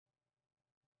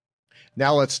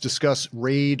Now let's discuss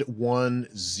RAID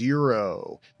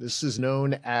 1.0. This is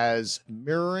known as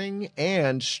mirroring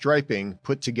and striping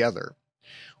put together.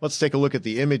 Let's take a look at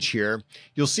the image here.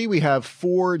 You'll see we have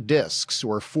 4 disks,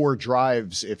 or 4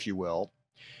 drives, if you will.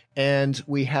 And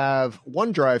we have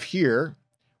one drive here,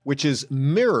 which is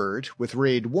mirrored with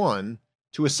RAID 1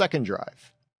 to a second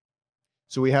drive.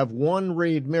 So we have one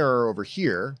RAID mirror over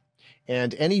here,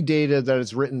 and any data that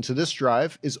is written to this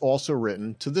drive is also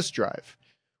written to this drive.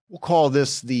 We'll call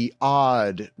this the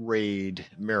odd RAID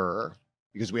mirror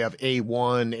because we have A1,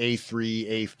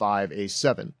 A3, A5,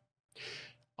 A7.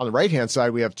 On the right-hand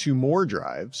side, we have 2 more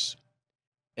drives,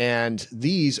 and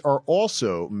these are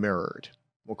also mirrored.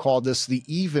 We'll call this the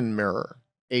even mirror,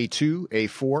 A2,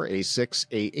 A4, A6,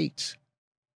 A8.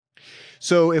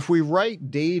 So if we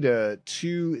write data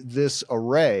to this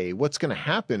array, what's going to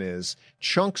happen is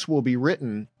chunks will be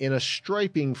written in a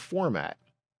striping format.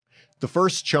 The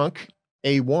first chunk,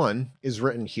 A1, is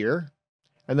written here,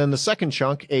 and then the second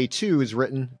chunk, A2, is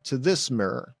written to this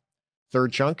mirror.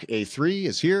 Third chunk, A3,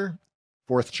 is here.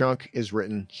 Fourth chunk is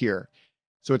written here.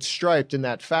 So it's striped in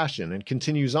that fashion and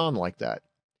continues on like that.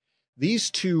 These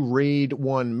 2 RAID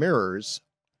 1 mirrors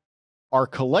are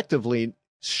collectively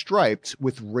striped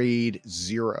with RAID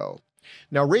 0.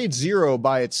 Now, RAID 0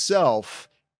 by itself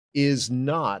is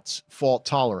not fault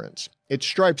tolerant. It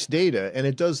stripes data, and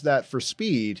it does that for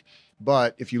speed,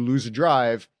 but if you lose a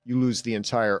drive, you lose the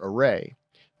entire array.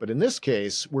 But in this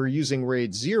case, we're using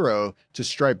RAID 0 to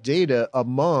stripe data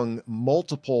among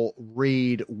multiple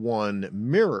RAID 1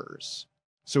 mirrors.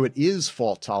 So it is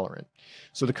fault tolerant.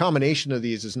 So the combination of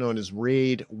these is known as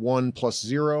RAID 1 plus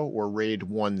 0 or RAID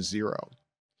 1.0.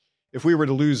 If we were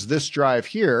to lose this drive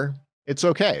here, it's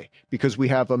okay because we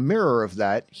have a mirror of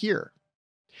that here.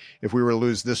 If we were to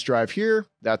lose this drive here,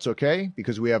 that's okay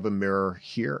because we have a mirror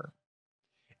here.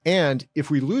 And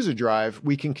if we lose a drive,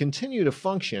 we can continue to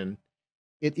function.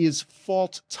 It is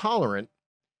fault tolerant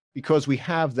because we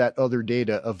have that other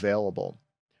data available.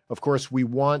 Of course, we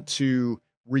want to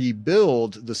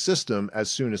rebuild the system as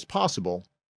soon as possible,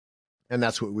 and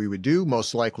that's what we would do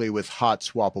most likely with hot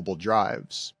swappable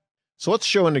drives. So let's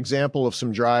show an example of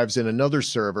some drives in another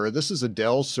server. This is a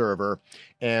Dell server,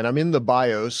 and I'm in the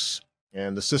BIOS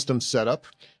and the system setup.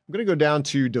 I'm going to go down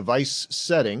to Device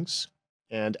Settings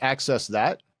and access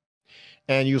that.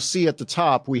 And you'll see at the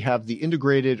top, we have the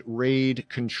integrated RAID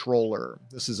controller.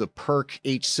 This is a PERC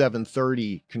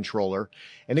H730 controller,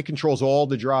 and it controls all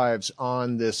the drives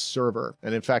on this server.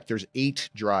 And in fact, there's 8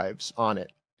 drives on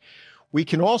it. We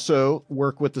can also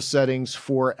work with the settings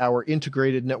for our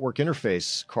integrated network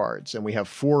interface cards, and we have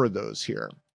 4 of those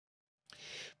here.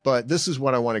 But this is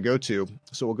what I want to go to.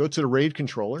 So we'll go to the RAID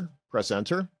controller, press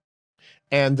Enter,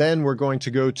 and then we're going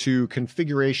to go to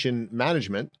Configuration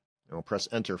Management, and we'll press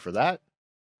Enter for that.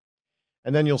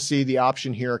 And then you'll see the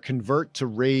option here, Convert to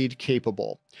RAID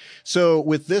Capable. So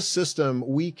with this system,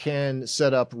 we can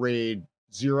set up RAID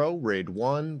 0, RAID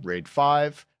 1, RAID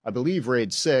 5, I believe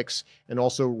RAID 6, and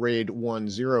also RAID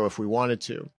 1.0 if we wanted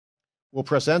to. We'll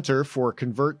press Enter for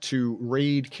Convert to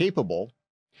RAID Capable,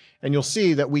 and you'll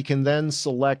see that we can then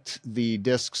select the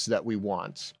disks that we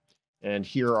want. And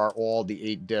here are all the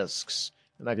 8 disks.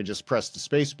 And I could just press the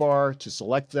space bar to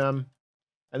select them.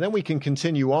 And then we can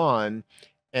continue on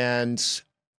and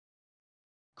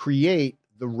create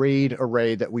the RAID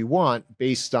array that we want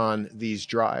based on these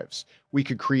drives. We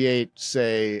could create,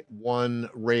 say, one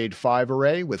RAID 5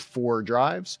 array with 4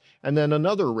 drives, and then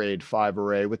another RAID 5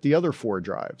 array with the other 4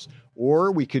 drives.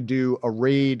 Or we could do a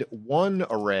RAID 1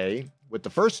 array with the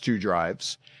first 2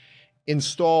 drives,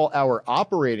 install our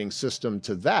operating system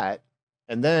to that,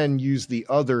 and then use the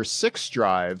other 6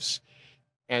 drives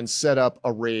and set up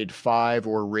a RAID 5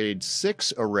 or RAID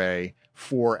 6 array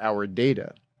for our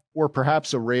data, or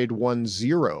perhaps a RAID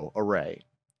 1.0 array.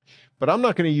 But I'm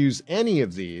not going to use any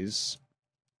of these,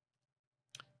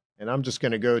 and I'm just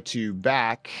going to go to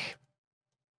Back,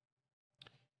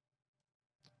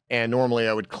 and normally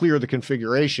I would clear the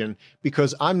configuration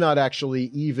because I'm not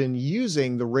actually even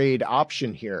using the RAID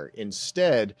option here.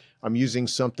 Instead, I'm using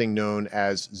something known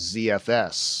as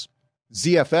ZFS.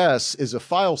 ZFS is a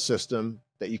file system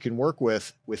that you can work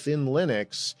with within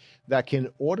Linux that can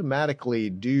automatically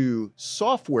do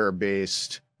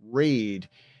software-based RAID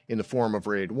in the form of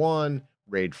RAID 1,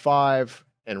 RAID 5,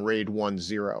 and RAID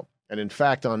 1.0. And in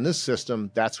fact, on this system,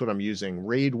 that's what I'm using,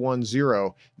 RAID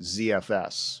 1.0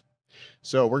 ZFS.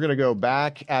 So we're going to go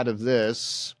back out of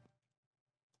this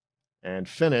and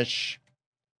finish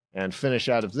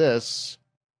out of this,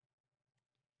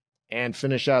 and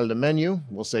finish out of the menu.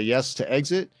 We'll say yes to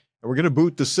exit, and we're going to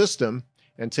boot the system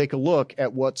and take a look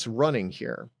at what's running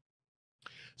here.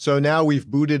 So now we've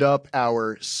booted up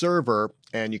our server,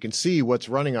 and you can see what's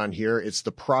running on here. It's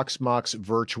the Proxmox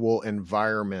virtual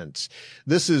environment.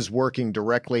 This is working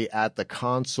directly at the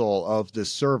console of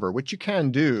this server, which you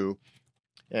can do,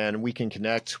 and we can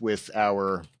connect with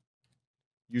our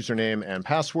username and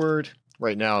password.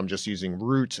 Right now, I'm just using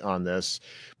root on this,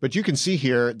 but you can see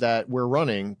here that we're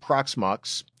running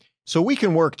Proxmox. So we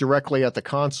can work directly at the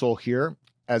console here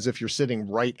as if you're sitting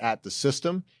right at the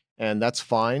system, and that's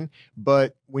fine.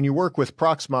 But when you work with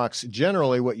Proxmox,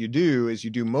 generally what you do is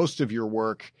you do most of your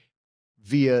work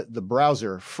via the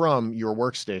browser from your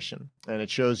workstation. And it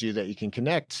shows you that you can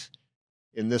connect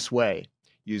in this way.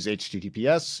 Use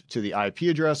HTTPS to the IP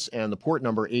address and the port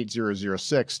number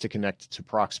 8006 to connect to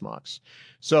Proxmox.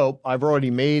 So I've already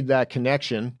made that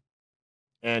connection,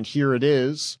 and here it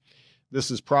is. This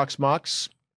is Proxmox,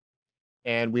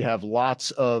 and we have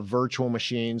lots of virtual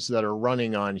machines that are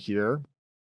running on here.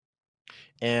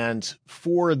 And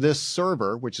for this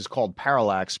server, which is called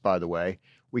Parallax, by the way,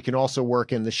 we can also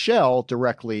work in the shell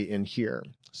directly in here.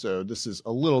 So this is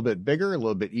a little bit bigger, a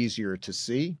little bit easier to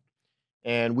see.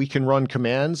 And we can run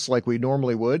commands like we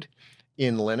normally would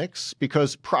in Linux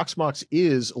because Proxmox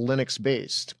is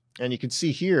Linux-based. And you can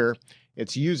see here,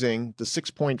 it's using the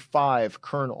 6.5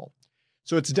 kernel.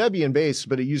 So it's Debian-based,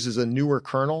 but it uses a newer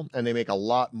kernel, and they make a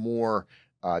lot more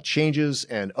changes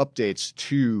and updates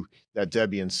to that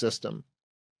Debian system.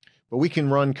 But we can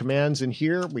run commands in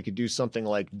here. We could do something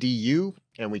like du,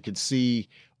 and we could see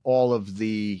all of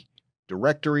the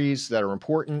directories that are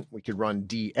important. We could run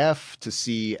df to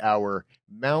see our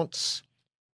mounts.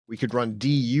 We could run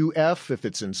duf if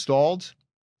it's installed,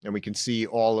 and we can see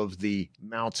all of the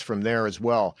mounts from there as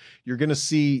well. You're going to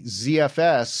see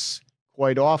ZFS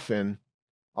quite often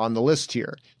on the list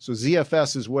here. So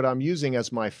ZFS is what I'm using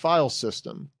as my file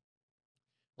system.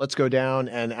 Let's go down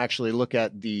and actually look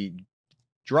at the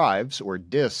drives, or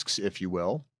disks, if you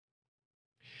will.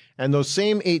 And those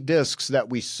same 8 disks that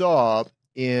we saw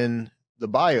in the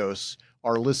BIOS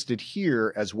are listed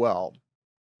here as well.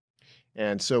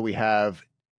 And so we have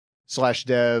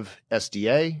 /dev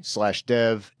SDA,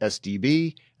 /dev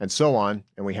SDB, and so on.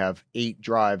 And we have 8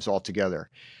 drives altogether.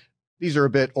 These are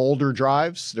a bit older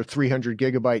drives. They're 300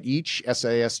 gigabyte each,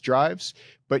 SAS drives.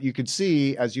 But you can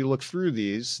see as you look through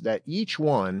these that each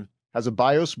one has a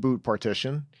BIOS boot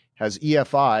partition, has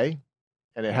EFI,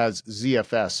 and it has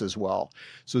ZFS as well.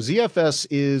 So ZFS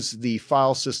is the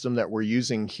file system that we're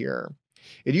using here.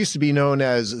 It used to be known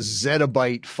as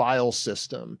Zettabyte file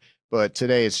system, but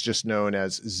today it's just known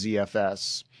as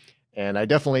ZFS. And I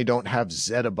definitely don't have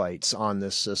zettabytes on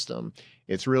this system.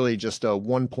 It's really just a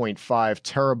 1.5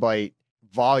 terabyte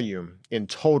volume in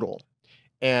total.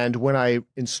 And when I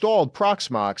installed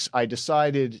Proxmox, I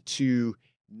decided to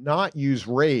not use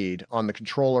RAID on the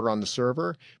controller on the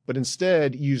server, but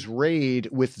instead use RAID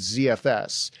with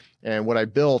ZFS. And what I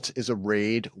built is a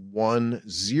RAID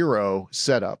 1.0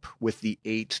 setup with the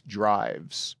 8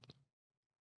 drives.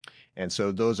 And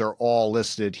so those are all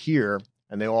listed here,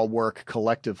 and they all work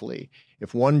collectively.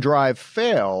 If one drive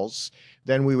fails,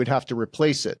 then we would have to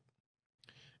replace it.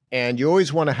 And you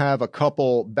always want to have a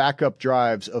couple backup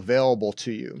drives available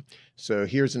to you. So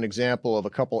here's an example of a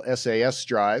couple SAS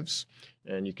drives,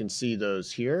 and you can see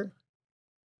those here.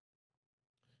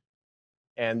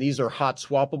 And these are hot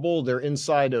swappable. They're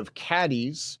inside of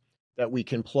caddies that we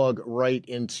can plug right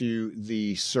into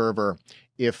the server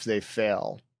if they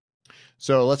fail.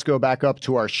 So let's go back up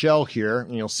to our shell here,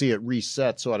 and you'll see it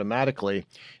resets automatically.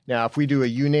 Now, if we do a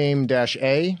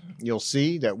uname-a, you'll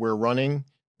see that we're running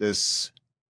this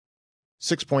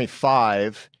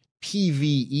 6.5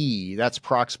 PVE, that's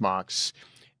Proxmox.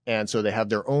 And so they have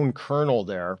their own kernel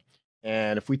there.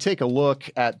 And if we take a look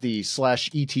at the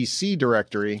 /etc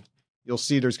directory, you'll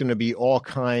see there's going to be all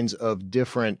kinds of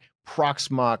different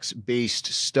Proxmox-based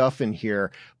stuff in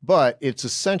here, but it's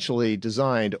essentially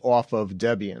designed off of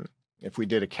Debian. If we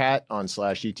did a cat on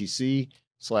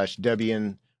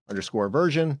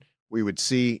 /etc/Debian_version, we would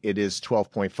see it is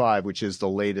 12.5, which is the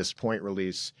latest point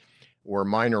release or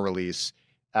minor release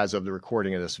as of the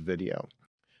recording of this video.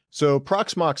 So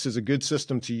Proxmox is a good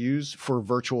system to use for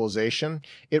virtualization.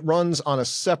 It runs on a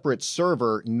separate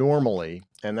server normally,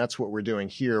 and that's what we're doing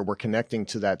here. We're connecting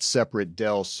to that separate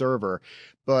Dell server,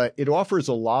 but it offers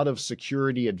a lot of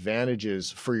security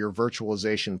advantages for your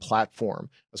virtualization platform,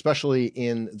 especially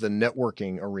in the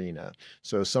networking arena.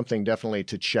 So something definitely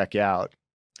to check out.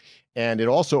 And it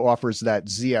also offers that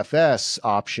ZFS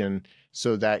option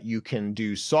so that you can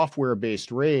do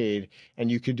software-based RAID,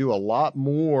 and you can do a lot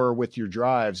more with your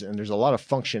drives, and there's a lot of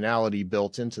functionality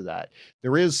built into that.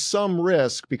 There is some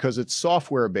risk because it's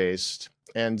software-based,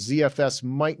 and ZFS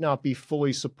might not be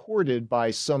fully supported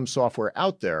by some software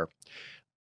out there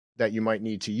that you might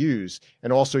need to use.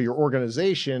 And also your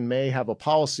organization may have a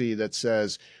policy that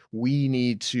says we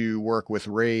need to work with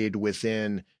RAID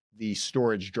within the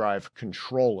storage drive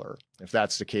controller. If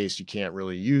that's the case, you can't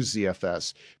really use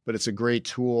ZFS, but it's a great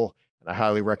tool and I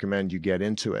highly recommend you get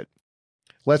into it.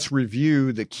 Let's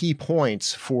review the key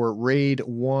points for RAID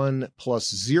 1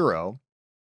 plus 0.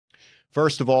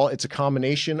 First of all, it's a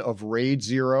combination of RAID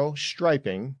 0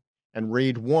 striping and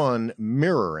RAID 1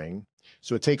 mirroring.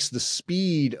 So it takes the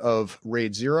speed of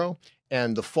RAID 0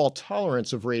 and the fault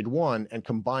tolerance of RAID 1 and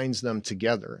combines them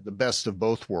together, the best of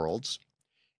both worlds.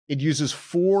 It uses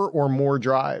 4 or more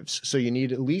drives, so you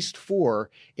need at least 4.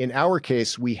 In our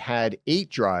case, we had 8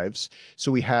 drives, so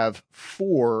we have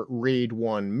 4 RAID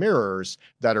 1 mirrors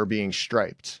that are being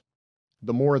striped.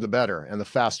 The more the better, and the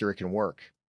faster it can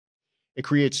work. It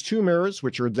creates 2 mirrors,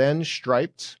 which are then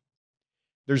striped.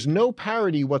 There's no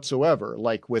parity whatsoever,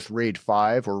 like with RAID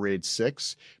 5 or RAID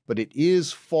 6, but it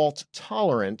is fault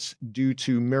tolerant due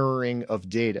to mirroring of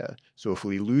data. So if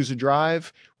we lose a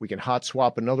drive, we can hot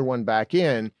swap another one back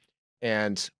in,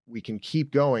 and we can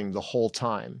keep going the whole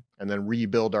time and then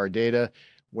rebuild our data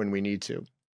when we need to.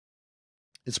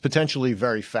 It's potentially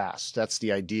very fast. That's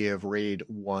the idea of RAID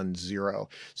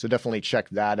 1.0. So definitely check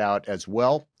that out as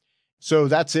well. So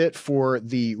that's it for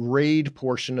the RAID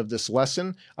portion of this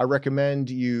lesson. I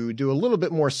recommend you do a little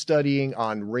bit more studying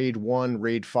on RAID 1,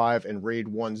 RAID 5, and RAID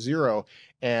 1.0,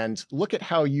 and look at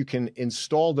how you can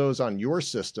install those on your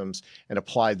systems and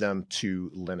apply them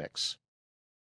to Linux.